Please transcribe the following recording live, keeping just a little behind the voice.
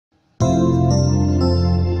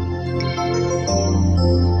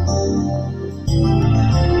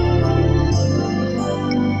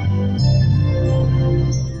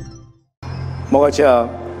मोगाच्या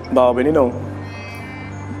भाव भयणीनो,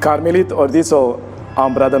 कार्मेलीत अर्दीचो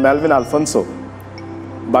हांव ब्रदर मेल्विन आल्फोन्सो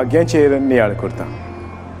भाग्यांचेर नियाळ करता.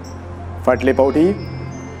 फाटले फावटी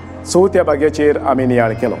चवथ्या भाग्याचेर आमी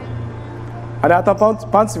नियाळ केलो आनी आतां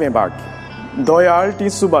पांचवें भाग, दयाळ ती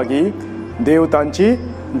सुभागी देव तांची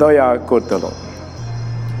दया करतलो.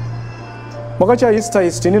 मोगाच्या इश्टा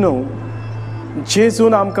इश्टिणीनो,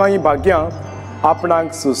 जेजून आमकां ही भाग्यां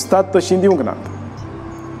आपणाक सुस्तात तशीं दिवंक नात.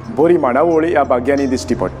 बरी मांडावळ ह्या भाग्यांनी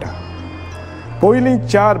दिश्टी पडटा. पयलीं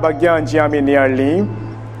 4 भाग्यां जी आमी नियाळ्ळीं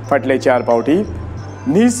फाटले 4 फावटी,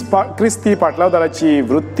 क्रिस्ती पाटलावदाराची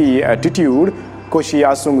वृत्ती, एटिट्यूड कशी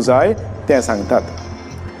आसूंक जाय तें सांगतात.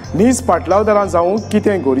 नीज पाटलावदारां जावंक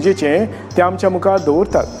कितें गरजेचें तें आमच्या मुखार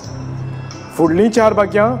दवरतात. फुडलीं 4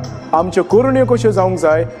 भाग्यां आमच्यो करुण्यो कश्यो जावंक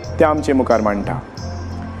जाय तें आमचे मुखार मांडटा.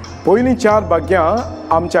 पयलीं 4 भाग्यां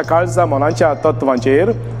आमच्या काळजा मनाच्या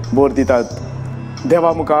तत्वांचेर भर दितात.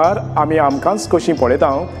 देवा मुखार आमी आमकांच कशीं पळयता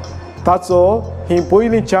ताचो ही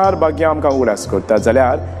पयलीं 4 भाग्यां आमकां उगडास करतात.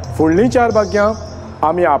 जाल्यार फुडलीं 4 भाग्यां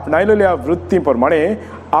आमी आपणायलेल्या वृत्ती प्रमाणे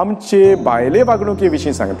आमचे भायले वागणुके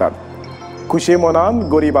विशीं सांगतात. खुशे मनान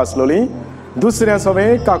गरीब आसलोलीं दुसऱ्या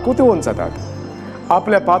सवें काकुतवून जातात.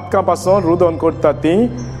 आपल्या पातकां पासून रुदोन करतात तीं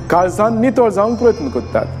काळजान नितळ जावंक प्रयत्न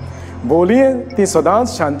करतात. बोलये ती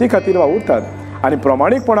सदांच शांती खातीर वावुरतात आनी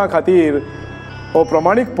प्रमाणीकपणा खातीर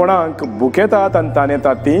प्रमाणीकपणाक भुकेतात आनी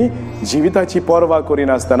ताणेतात ती जिविताची पर्वा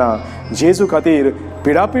करिनासतना जेजू खातीर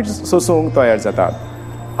पिडापीड सोसूंक तयार जातात.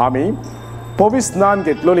 आमी पवित्र स्नान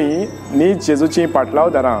घेतलोलीं नीज जेजूची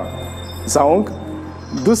पाटलावदारां जावंक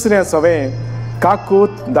दुसऱ्या सवें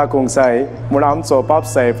काकूत दाखोवंक जाय म्हूण आमचो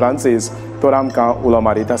पापसाहेब फ्रांसीस तर आमकां उलो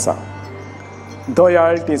मारीत आसा.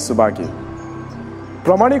 दयाळ ती सुभागी.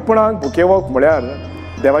 प्रमाणीकपणाक भुकेवप म्हळ्यार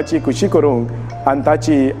देवाची खुशी करूंक आनी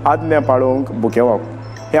ताची आज्ञा पाळूंक भुकेवप.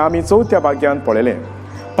 हें आमी चवथ्या भाग्यांत पळयलें.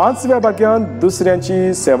 5व्या भाग्यांत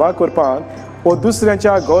दुसऱ्यांची सेवा करपाक वा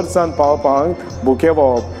दुसऱ्यांच्या गरजांत पावपाक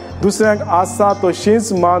भुकेवप, दुसऱ्यांक आसा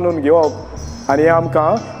तशींच मानून घेवप आनी हें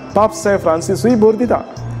आमकां पापसाहेब फ्रांसीसूय भर दिता.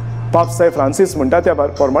 पापसाहेब फ्रांसीस म्हणटा त्या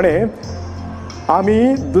प्रमाणे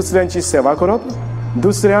आमी दुसऱ्यांची सेवा करप,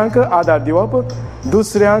 दुसऱ्यांक आदार दिवप,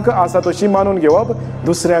 दुसऱ्यांक आसा तशी मानून घेवप,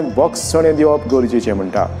 दुसऱ्यांक बोगसणे दिवप गरजेचें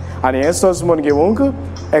म्हणटा. आनी हें सजमून घेवंक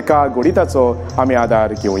एका गणिताचो आमी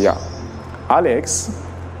आदार घेवया. आलेक्स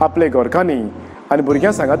आपले घरकान्नी आनी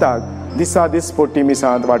भुरग्यां सांगाताक दिसा दीस पोट्टी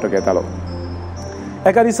मिसांत वांटो घेतालो.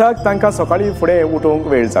 एका दिसाक तांकां सकाळीं फुडें उठूंक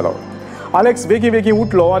वेळ जालो. आलेक्स बेगीन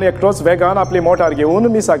उठलो आनी एकटोच वेगान आपली मोटार घेवन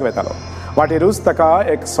मिसाक वेतालो. वाटेरूच ताका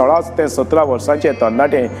एक 16 ते 17 वर्सांचें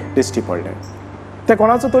तरणाटें दिश्टी पडलें. तें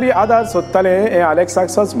कोणाचो तरी आदार सोदतालें हें आलेक्साक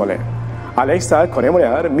सजमलें. आलेक्साक खरें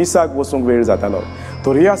म्हळ्यार मिसाक वचूंक वेळ जातालो.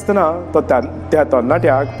 तरी आसतना तो त्या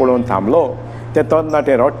तरणाट्याक पळोवन थांबलो. तें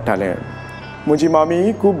तरणाटें रडटालें. म्हजी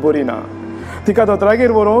मामी खूब बरी ना, तिका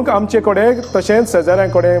दोतोरागेर व्हरूंक आमचे कडेन तशेंच शेजाऱ्यां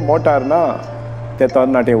कडेन मोटार ना, तें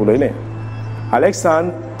तरणाटें उलयलें. आलेक्सान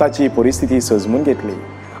ताची परिस्थिती सजमून घेतली.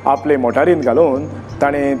 आपले मोटारीन घालून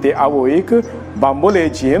ताणें ते आवयक बांबोले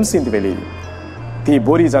GMCंत व्हेली. ती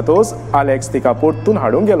बरी जातोच आलेक्स तिका परतून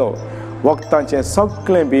हाडूंक गेलो. वखदांचें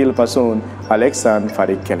सगळें बील पासून आलेक्सान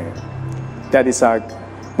फारीक केलें. त्या दिसाक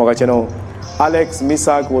मोगाचें न्हू, आलेक्स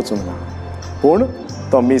मिसाक वचूंक ना, पूण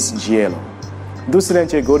तो मीस जियेलो.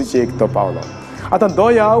 दुसऱ्यांचे गरजेक तो पावलो. आतां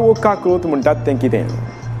दया वो काकृत म्हणटात तें कितें?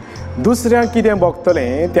 दुसऱ्यांक कितें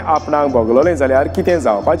भोगतलें तें आपणाक भोगलोलें जाल्यार कितें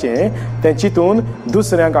जावपाचें तें चिंतून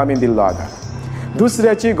दुसऱ्यांक आमी दिल्लो आदार.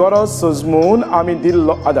 दुसऱ्याची गरज सजमून आमी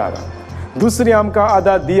दिल्लो आदार. दुसरी आमकां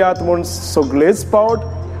आदार दियात म्हूण सगळेच पावट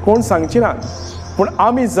कोण सांगची नात, पूण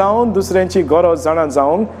आमी जावन दुसऱ्यांची गरज जाणा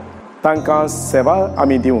जावंक तांकां सेवा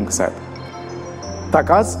आमी दिवंक जाय.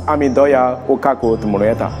 ताकाच आमी दया वो काकूत म्हणूं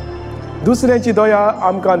येता. दुसऱ्यांची दया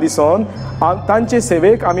आमकां दिसोन तांचे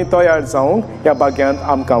सेवेक आमी तयार जावंक ह्या भाग्यांत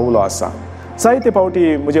आमकां उलो आसा. जायते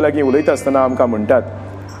फावटी म्हजे लागीं उलयता आसतना आमकां म्हणटात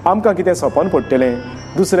आमकां कितें सोपन पडटलें,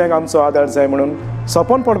 दुसऱ्यांक आमचो आदार जाय म्हणून.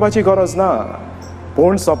 सोपन पडपाची गरज ना,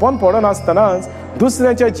 पूण सोपन पडनासतनाच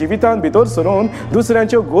दुसऱ्यांच्या जिवितांत भितर सरून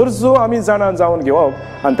दुसऱ्यांच्यो गरजो आमी जाणा जावन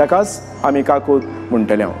घेवप आनी ताकाच आमी काकूत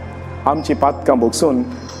म्हणटले. आमची पातकां भोगसून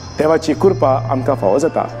देवाची कृपा आमकां फावो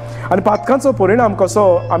जाता आनी पातकांचो परिणाम कसो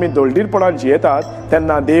आमी दळदीरपणान जियेतात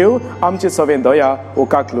तेन्ना देव आमचे सवें दया वो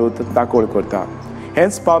काकूत दाखोळ करता.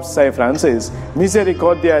 हेंच पापसाहेब फ्रांसीस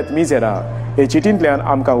मिसेरिकॉर्डिया एट मिसेरा हे चिटींतल्यान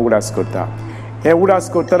आमकां उगडास करता. हें उगडास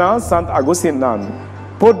करतना सांत आगोस्तिनान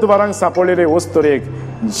पोर्तुगालांक सांपडलेले वस्तुरेक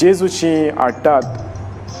जेजूची हाडटात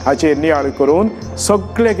हाचेर नियाळ करून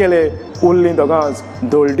सगळे गेले उरलीं दोगांच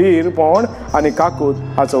दळदीरपण आनी काकूत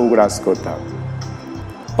हाचो उगडास करता.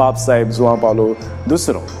 पापसाहेब जुआं पावलो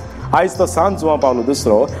दुसरो आयज तो सांत जुआंव पावलो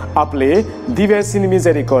दुसरो आपले दिव्यास इन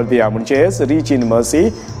मिसेरिकॉर्डिया म्हणजेच रिच इन मर्सी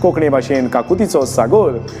कोंकणी भाशेन काकुतीचो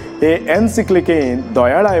सागोर हे एन्सिक्लिकेन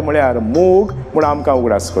दोयाळाय म्हळ्यार मोग म्हूण आमकां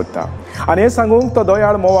उगडास करता आनी हें सांगूंक तो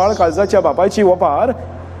दोयाळ मोवाळ काळजाच्या बापायची ओपार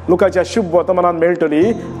लोकांच्या शुभ वर्तमानान मेळटली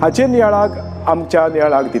हाचे नियाळाक आमच्या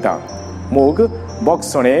नियाळाक दिता मोग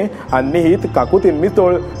बोगसणे आनी निहीत काकुतीन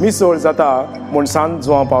मिसळ जाता म्हूण सांत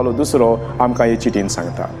जुआंव पावलो दुसरो आमकां हे चिटीन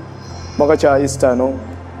सांगता. मोगाच्या इश्टानो,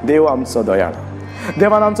 देव आमचो दोयाळ,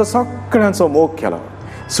 देवान आमचो सगळ्यांचो मोग केलो.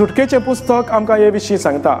 सुटकेचें पुस्तक आमकां हे विशीं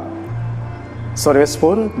सांगता.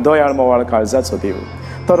 सर्वेस्पोर दोयाळ मोवाळ काळजाचो देव,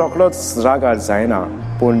 तो रोखडोच रागार जायना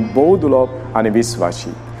पूण बोध उलोवप आनी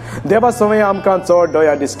विस्वासी. देवा सवय आमकां चड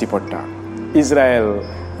दोया दिश्टी पडटा. इस्रायल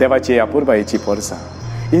देवाची अपुरबायेची पोरसां.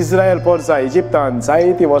 इस्रायल पोरसां इजिप्तान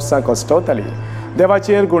जायतीं वर्सां कश्टवताली,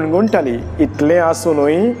 देवाचेर गुणगुणटाली. इतलें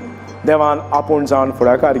आसूनय देवान आपूण जावन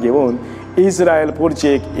फुडाकार घेवन इस्रायल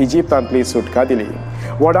पुरचेक इजिप्तांतली सुटका दिली.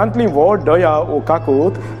 व्हडांतली व्हड दोया ओ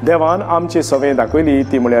काकूत देवान आमचे सवय दाखयली,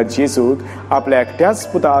 ती म्हळ्यार जेजूक आपल्या एकट्याच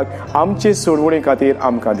पुताक आमचे सोडवणे खातीर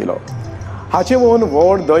आमकां दिलो. हाचे वोन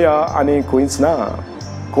व्हड दोया आनी खंयच ना.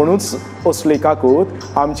 कोणूच असली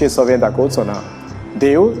काकूत आमचे सवय दाखोवचो ना.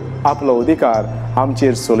 देव आपलो अधिकार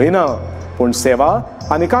आमचेर चलयना पूण सेवा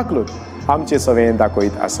आनी काकलूत आमचे सवय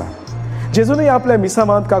दाखयत आसा. जेजूनय आपल्या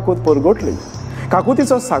मिसामांत काकूत परगोटली.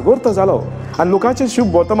 काकुतीचो सागोर तो जालो आनी लोकांचें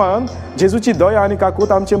शुभ वर्तमान जेजूची दया आनी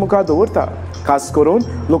काकूत आमचे मुखार दवरता. खास करून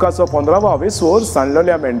लोकांचो 15वा वेसवर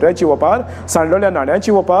सांडलेल्या मेंढऱ्याची ओपार, सांडलेल्या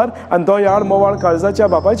नाण्याची ओपार आनी दोयाळ मोवाळ काळजाच्या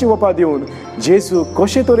बापायची ओपार दिवन जेजू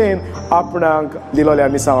कशे तरेन आपणाक दिलोल्या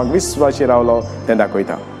मिसामांक विस्वाशी रावलो तें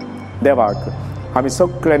दाखयता. देवाक आमी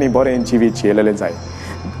सगळ्यांनी बरें जिवीत जियेलेलें जाय.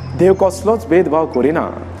 देव कसलोच भेदभाव करिना,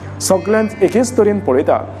 सगळ्यांक एकेच तरेन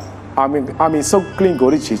पळयता. आमी सगळीं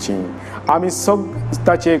गरजेचीं. आमी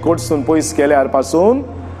ताचे कडसून पयस केल्यार पासून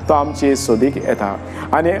तो आमचे सोदीक येता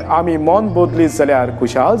आनी आमी मन बदलीत जाल्यार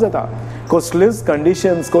खुशाल जाता. कसल्योच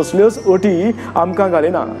कंडिशन्स, कसल्योच अटी आमकां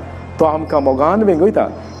घालिना. तो आमकां मोगान वेंगयता.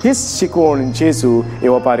 हीच शिकवण जेजू हे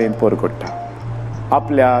ओपारेंत परगट्टा.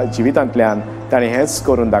 आपल्या जिवितांतल्यान ताणें हेंच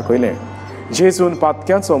करून दाखयलें. जेजून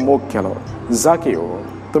पातक्यांचो मोग केलो. जाकेव,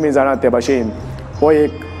 तुमी जाणात ते भाशेन हो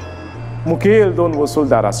एक मुखेल 2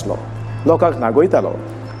 वसूलदार आसलो. लोकांक नागयतालो.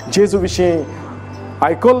 जेजू विशीं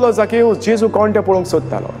आयकल्लो जाकेव जेजू कोण तें पळोवंक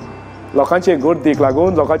सोदतालो. लोकांचे गर्दीक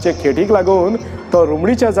लागून, लोकांचे खेटीक लागून तो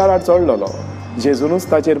रुमडीच्या झाडार चडलोलो.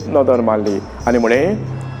 जेजूनच ताचेर नदर मारली आनी म्हळें,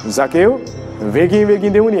 जाकेव, बेगीन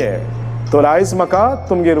बेगीन देंवन ये. तर आयज म्हाका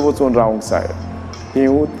तुमगेर वचून रावंक जाय.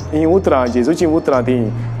 ही उतरां, जेजूची उतरां ती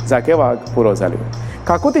जाकेवाक पुरो जाली.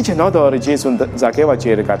 काकुतीची नदर जेजून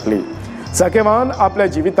जाकेवाचेर घातली. जाकेवान आपल्या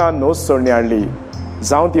जिवितान नोस सोडणी हाडली.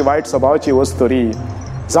 जावं ती वायट स्वभावाची वस्तोरी,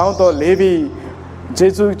 जावं तो लेवी,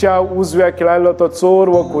 जेजूच्या उजव्या खिळायलो तो चोर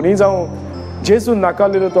वो खुनी जावं, जेजून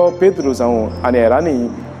नाकारलेलो तो पेद्रू जावं आनी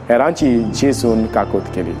हेरांची जेजून काकूत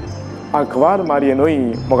केली. आंखवार मारयेनूय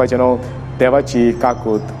मोगाचेनो देवाची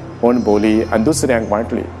काकूत अणभवली आनी दुसऱ्यांक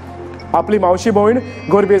वांटली. आपली मावशी भयण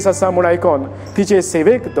गरबेस आसा म्हूण आयकोन तिचे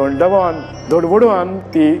सेवेक दडवडवान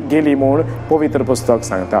ती गेली म्हूण पवित्र पुस्तक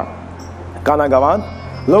सांगता. काना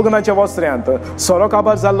गांवांत लग्नाच्या वस्त्र्यांत सोरो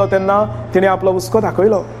काबार जाल्लो तेन्ना तिणें आपलो हुस्को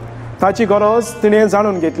दाखयलो. ताची गरज तिणें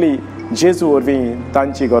जाणून घेतली. जेजू वरवीं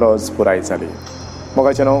तांची गरज पुराय जाली.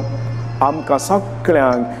 मोगाचेनो, आमकां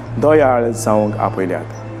सगळ्यांक दोयाळ जावंक आपयल्यात.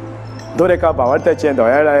 दर एका भावार्थ्याचें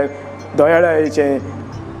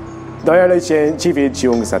दोयाळेचें जिवीत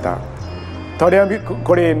जिवंक जाता. थोड्या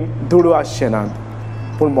कडेन दुडू आसचे नात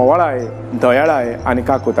पूण मोवाळाय, दोयाळाय आनी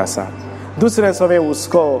काकूत आसा. दुसरे सवे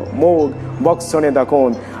हुस्को, मोग, बोगसणे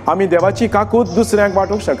दाखोवन आमी देवाची काकूत दुसऱ्यांक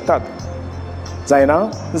वांटूंक शकतात. जायना?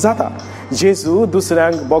 जाता. जेजू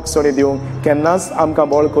दुसऱ्यांक बोगसणे दिवंक केन्नाच आमकां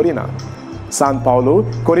बळ करिना. सांत पावलो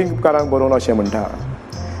कोरिंथकारांक बरोवन अशें म्हणटा,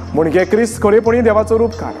 मुणगे क्रिस्त खरेपणी देवाचो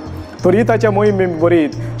रूपकार. तरी ताच्या मोहिमे बरीत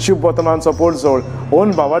शुभ वर्तमानाचो पोटजोड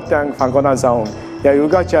ओन भावार्थ्यांक फांकोना जावंक ह्या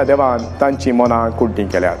युगाच्या देवान तांची मनां कुड्डी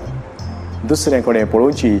केल्यात. दुसरे कडेन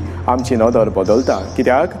पळोवची आमची नदर बदलता.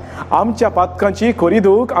 कित्याक आमच्या पातकांची खरी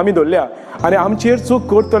दूख आमी धरल्या आनी आमचेर चूक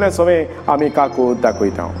करतले सवय आमी काकूत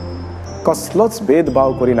दाखयता. कसलोच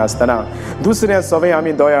भेदभाव करिनासतना दुसऱ्या सवय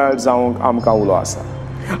आमी दोयाळ जावंक आमकां उलो आसा.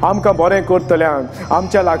 आमकां बरें करतल्यांक,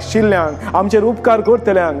 आमच्या लागशिल्ल्यांक, आमचेर उपकार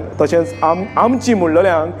करतल्यांक, तशेंच आमची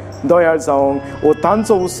म्हणलेल्यांक दोयाळ जावंक वो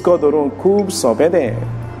तांचो हुस्को धरूंक खूब सोंपें तें.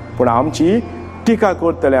 पूण आमची टिका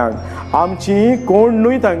करतल्यांक, आमची कोण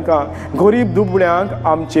न्हय तांकां, गरीब दुबळ्यांक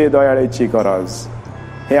आमचे दोयाळेची गरज.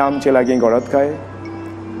 हें आमचे लागीं घडत काय?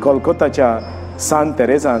 कोलकाताच्या सांत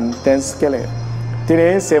तेरेजान तेंच केलें.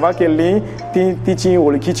 तिणें सेवा केल्ली ती तिची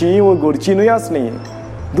वळखीची वो घरची न्हय आसली.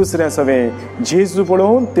 दुसरें सवें जेजू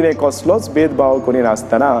पळोवन तिणें कसलोच भेदभाव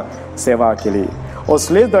करिनासतना सेवा केली.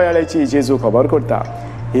 असलेच दयाळ्याची जेजू खबर करता.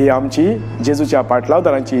 ही आमची जेजूच्या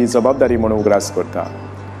पाटलावदारांची जबाबदारी म्हणून उगडास करता.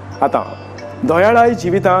 आतां दयाळाय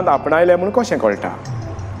जिवितांत आपणायलें म्हूण कशें कळटा?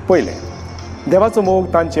 पयलें, देवाचो मोग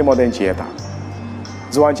तांचे मोदेंची येता.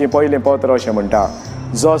 जुवांचें पयलें पत्र अशें म्हणटा,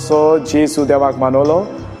 जसो जेजू देवाक मानवलो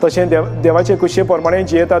तशें देवाचे कुशे प्रमाणे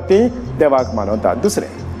जियेतात ती देवाक मानवतात.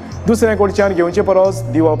 दुसऱ्या कडच्यान घेवचे परस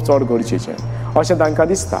दिवप चड गरजेचें अशें तांकां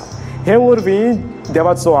दिसता. हे वरवीं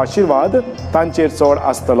देवाचो आशिर्वाद तांचेर चड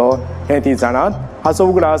आसतलो हें ती जाणात. हाचो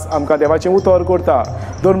उगडास आमकां देवाचें उतर करता.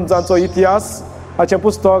 धर्मजांचो इतिहास हाचें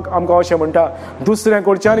पुस्तक आमकां अशें म्हणटा, दुसऱ्या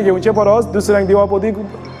कडच्यान घेवचे परस दुसऱ्यांक दिवप अदीक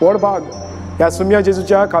व्हड भाग. ह्या सुम्या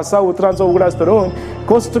जेजूच्या खासा उतरांचो उगडास धरून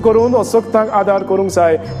कश्ट करून असोक्तांक आदार करूंक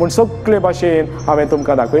जाय म्हूण सगळे भाशेन हांवें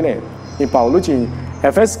तुमकां दाखयलें. ही पावलुची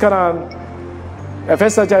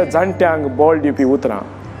एफेसाच्या जाणट्यांक बळ दिवपी उतरां.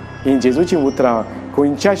 ही जेजूची उतरां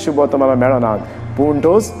खंयच्या शुभोतमाला मेळनात, पूण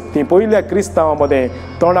ती पयल्या क्रिस्तांवां मदें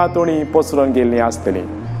तोंडातोणी पसरून गेल्लीं आसतलीं.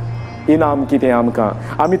 इनाम कितें आमकां?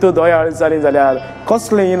 आमी तर दयाळ जालीं जाल्यार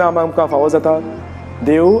कसलें इनाम आमकां फावो जाता?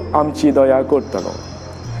 देव आमची दया करतलो.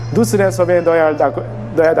 दुसऱ्या सगळें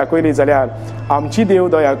दया दाखयली जाल्यार आमची देव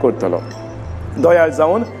दया करतलो. दयाळ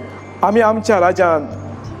जावन आमी आमच्या राज्यांत,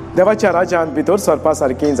 देवाच्या राज्यांत भितर सरपा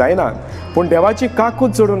सारकीं जायनात, पूण देवाची काकूत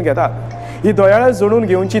जोडून घेतात. ही दयाळ जोडून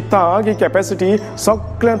घेवची तांक, ही कॅपॅसिटी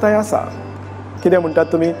सगळ्यां थंय आसा. कितें म्हणटात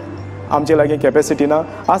तुमी? आमचे लागीं कॅपॅसिटी ना?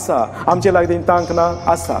 आसा. आमचे लागीं तांक ना?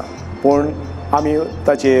 आसा. पूण आमी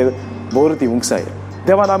ताचेर भर दिवंक जाय.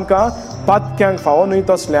 देवान आमकां पातक्यांक फावो न्हय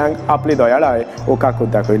तसल्यांक आपली दयाळाय वो काकूत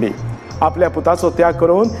दाखयली. आपल्या पुताचो त्याग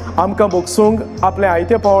करून आमकां भोगसूंक, आपलें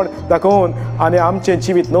आयतेपण दाखोवन आनी आमचें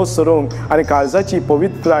जिवीत नोस सरूंक आनी काळजाची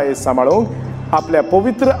पवित्रताय सांबाळूंक आपल्या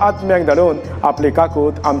पवित्र आत्म्याक धाडून आपली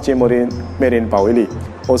काकूत आमचे मेरेन पावयली.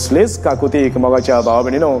 असलेच काकुतीक मोगाच्या भावा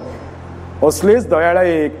भयणीनो, असलेच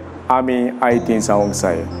दयाळायेक आमी आयतीं जावंक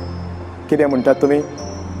जाय. कितें म्हणटात तुमी?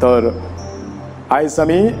 तर आयज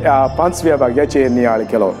आमी ह्या 5व्या भाग्याचेर नियाळ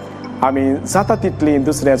केलो. आमी जाता तितलीं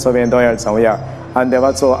दुसऱ्या सवें दयाळ जावया आनी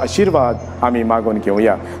देवाचो आशिर्वाद आमी मागून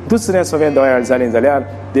घेवया. दुसऱ्या सवें दयाळ जालीं जाल्यार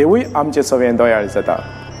देवूय आमचे सवें दयाळ जाता.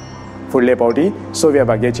 फुडले फावटी 6व्या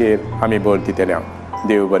भाग्याचेर आमी भर दितल्या.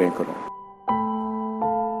 देव बरें करूं.